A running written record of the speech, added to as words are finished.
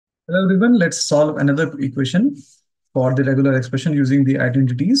Hello everyone, let's solve another equation for the regular expression using the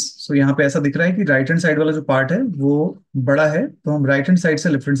identities. So यहाँ पे ऐसा दिख रहा है कि राइट हैंड साइड वाला जो पार्ट है वो बड़ा है, तो हम राइट हैंड साइड से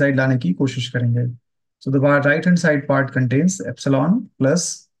लेफ्ट हैंड साइड लाने की कोशिश करेंगे. So the right hand side part contains epsilon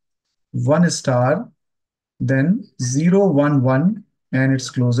plus 1 star, then 0 1 1 and its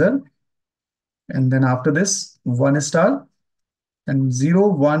closure, and then after this 1 star and 0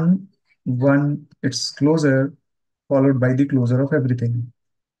 1 1 its closure, followed by the closure of everything.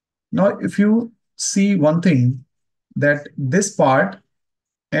 Now, if you see one thing, that this part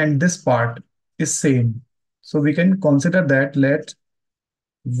and this part is same. So we can consider that let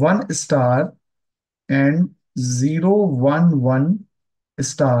 1 star and 0 1 1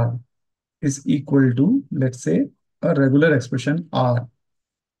 star is equal to, let's say, a regular expression R.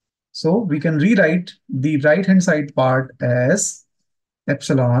 So we can rewrite the right hand side part as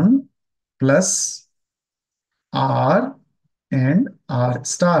epsilon plus R and R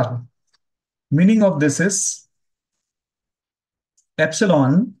star. Meaning of this is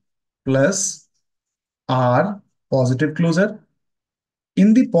epsilon plus R positive closure.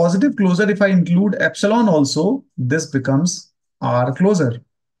 In the positive closure, if I include epsilon also, this becomes R closure.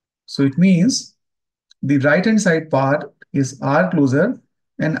 So it means the right hand side part is R closure,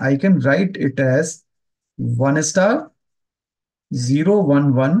 and I can write it as 1 star 0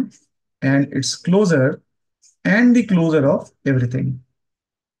 1 1 and its closure and the closure of everything.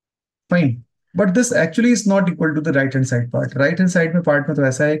 Fine. But this actually is not equal to the right hand side part. Right hand side में part में तो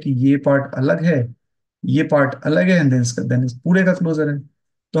ऐसा है कि ये part अलग है, ये पार्ट अलग है, एंड देन इस पूरे का क्लोजर है.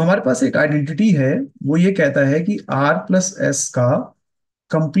 तो हमारे पास एक आइडेंटिटी है, वो ये कहता है कि R प्लस एस का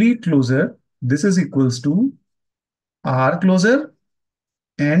complete closure this is equals to R closer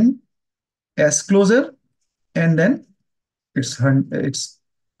and S closer and then it's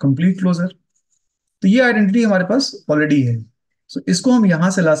complete closure. तो ये आइडेंटिटी हमारे पास ऑलरेडी है. सो इसको हम यहां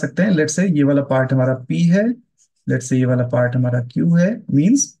से ला सकते हैं. लेट्स से ये वाला पार्ट हमारा P है, लेट्स से ये वाला पार्ट हमारा Q है.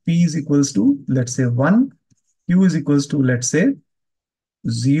 Means P is equals to let's say 1, Q is equals to let's say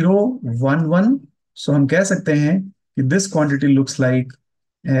 0 1 1. So हम कह सकते हैं कि this quantity looks like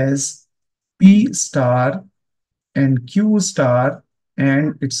as P star and Q star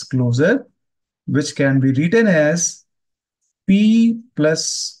and its closure, which can be written as P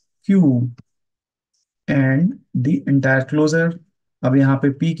plus Q and the entire closure. अब यहाँ पे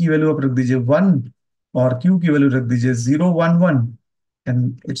P की value आप रख दीजिए 1 और Q की वैल्यू रख दीजिए 0 1 1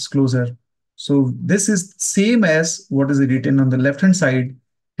 and its closure. So this is same as what is written on the left hand side.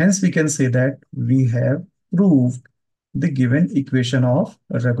 Hence we can say that we have proved the given equation of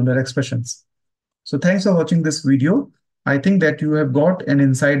regular expressions. So thanks for watching this video. I think that you have got an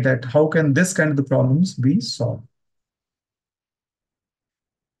insight that how can this kind of the problems be solved.